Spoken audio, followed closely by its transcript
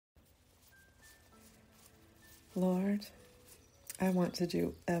Lord, I want to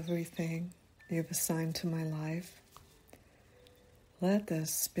do everything you've assigned to my life. Let the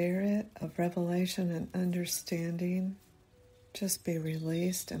spirit of revelation and understanding just be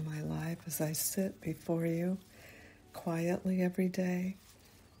released in my life as I sit before you quietly every day.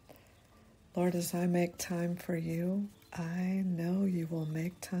 Lord, as I make time for you, I know you will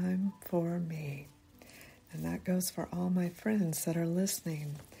make time for me. And that goes for all my friends that are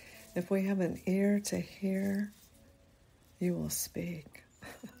listening. If we have an ear to hear, you will speak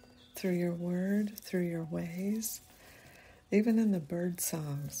through your word, through your ways, even in the bird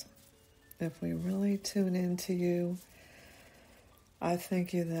songs. If we really tune into you, I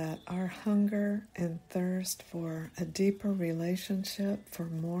thank you that our hunger and thirst for a deeper relationship, for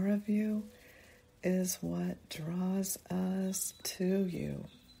more of you, is what draws us to you.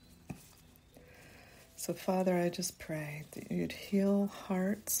 So, Father, I just pray that you'd heal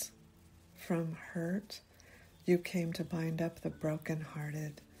hearts from hurt. You came to bind up the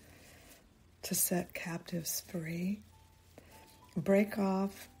brokenhearted, to set captives free, break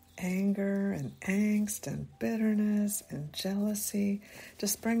off anger and angst and bitterness and jealousy.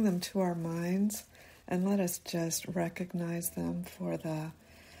 Just bring them to our minds and let us just recognize them for the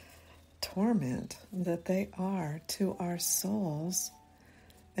torment that they are to our souls,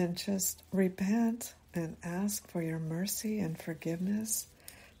 and just repent and ask for your mercy and forgiveness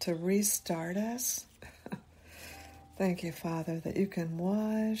to restart us. Thank you, Father, that you can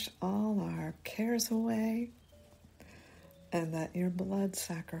wash all our cares away, and that your blood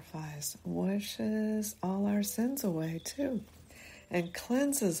sacrifice washes all our sins away too, and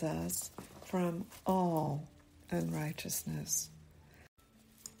cleanses us from all unrighteousness.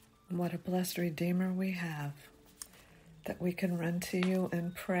 What a blessed Redeemer we have, that we can run to you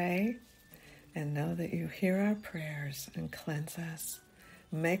and pray and know that you hear our prayers and cleanse us,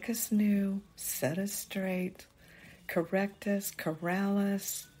 make us new, set us straight, correct us, corral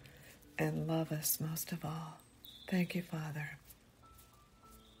us, and love us most of all. Thank you, Father.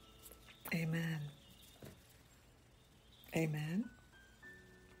 Amen. Amen.